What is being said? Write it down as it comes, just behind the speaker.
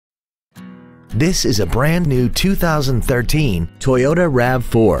This is a brand new 2013 Toyota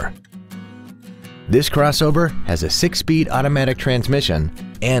RAV4. This crossover has a 6-speed automatic transmission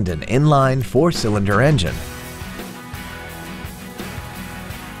and an inline 4-cylinder engine.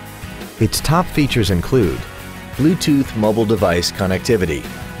 Its top features include Bluetooth mobile device connectivity,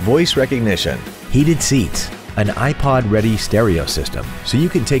 voice recognition, heated seats, an iPod-ready stereo system so you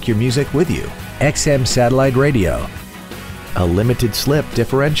can take your music with you, XM satellite radio, a limited slip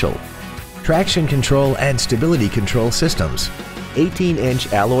differential, traction control and stability control systems,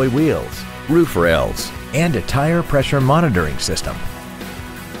 18-inch alloy wheels, roof rails, and a tire pressure monitoring system.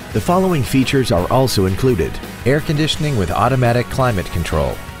 The following features are also included: air conditioning with automatic climate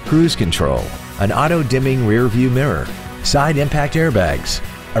control, cruise control, an auto-dimming rear-view mirror, side impact airbags,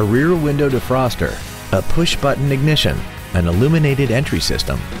 a rear window defroster, a push-button ignition, an illuminated entry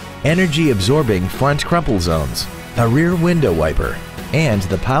system, energy-absorbing front crumple zones, a rear window wiper, and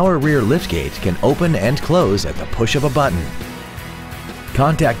the power rear liftgate can open and close at the push of a button.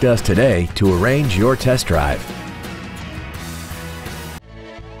 Contact us today to arrange your test drive.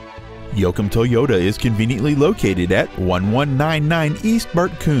 Yoakum Toyota is conveniently located at 1199 East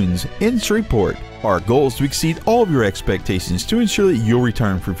Bart Coons in Shreveport. Our goal is to exceed all of your expectations to ensure that you'll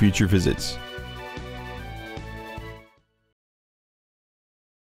return for future visits.